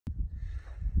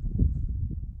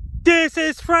This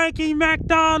is Frankie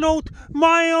MacDonald,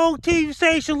 my own TV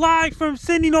station, live from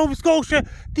Sydney, Nova Scotia.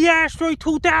 The Asteroid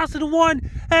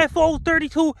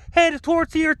 2001FO32 headed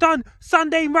towards the Earth on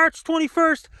Sunday, March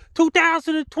 21st,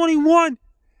 2021.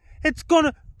 It's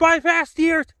gonna bypass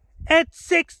the Earth at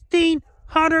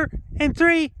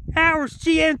 1603 hours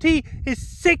GMT.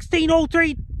 It's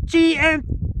 1603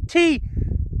 GMT.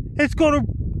 It's gonna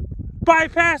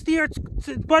bypass the Earth,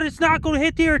 but it's not going to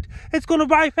hit the Earth. It's going to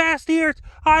bypass the Earth.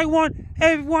 I want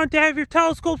everyone to have your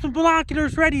telescopes and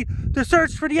binoculars ready to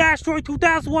search for the Asteroid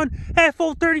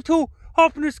 2001FO32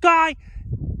 up in the sky.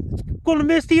 It's going to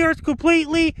miss the Earth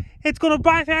completely. It's going to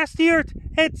bypass the Earth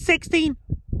at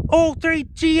 1603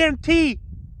 GMT.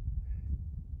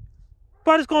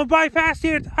 But it's going to bypass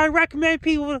the Earth. I recommend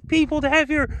people to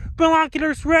have your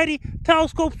binoculars ready,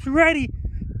 telescopes ready.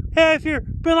 Have your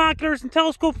binoculars and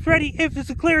telescopes ready. If it's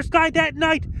a clear sky that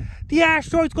night, the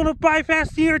asteroid's going to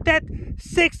bypass the Earth at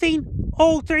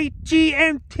 1603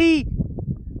 GMT.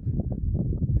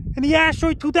 And the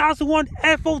Asteroid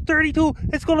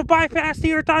 2001FO32 is going to bypass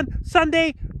the Earth on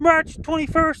Sunday, March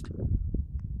 21st,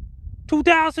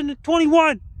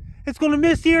 2021. It's going to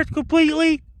miss the Earth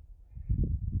completely.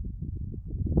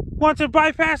 Once it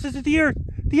bypasses the Earth,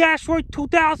 the Asteroid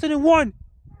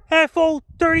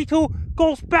 2001FO32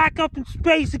 goes back up in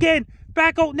space again,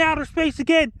 back out in outer space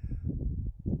again.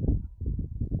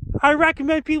 I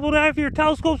recommend people to have your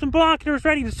telescopes and binoculars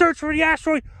ready to search for the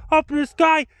asteroid up in the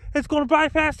sky. It's going to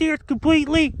bypass the Earth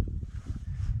completely,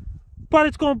 but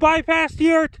it's going to bypass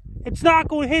the Earth. It's not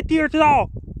going to hit the Earth at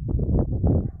all.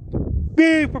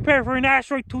 Be prepared for an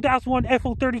Asteroid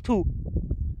 2001FO32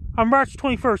 on March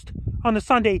 21st on the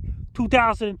Sunday,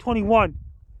 2021.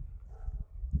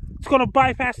 It's going to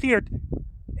bypass the Earth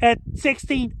at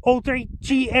 1603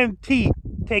 GMT.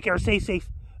 Take care, stay safe.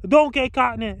 Don't get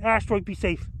caught in an asteroid, be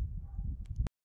safe.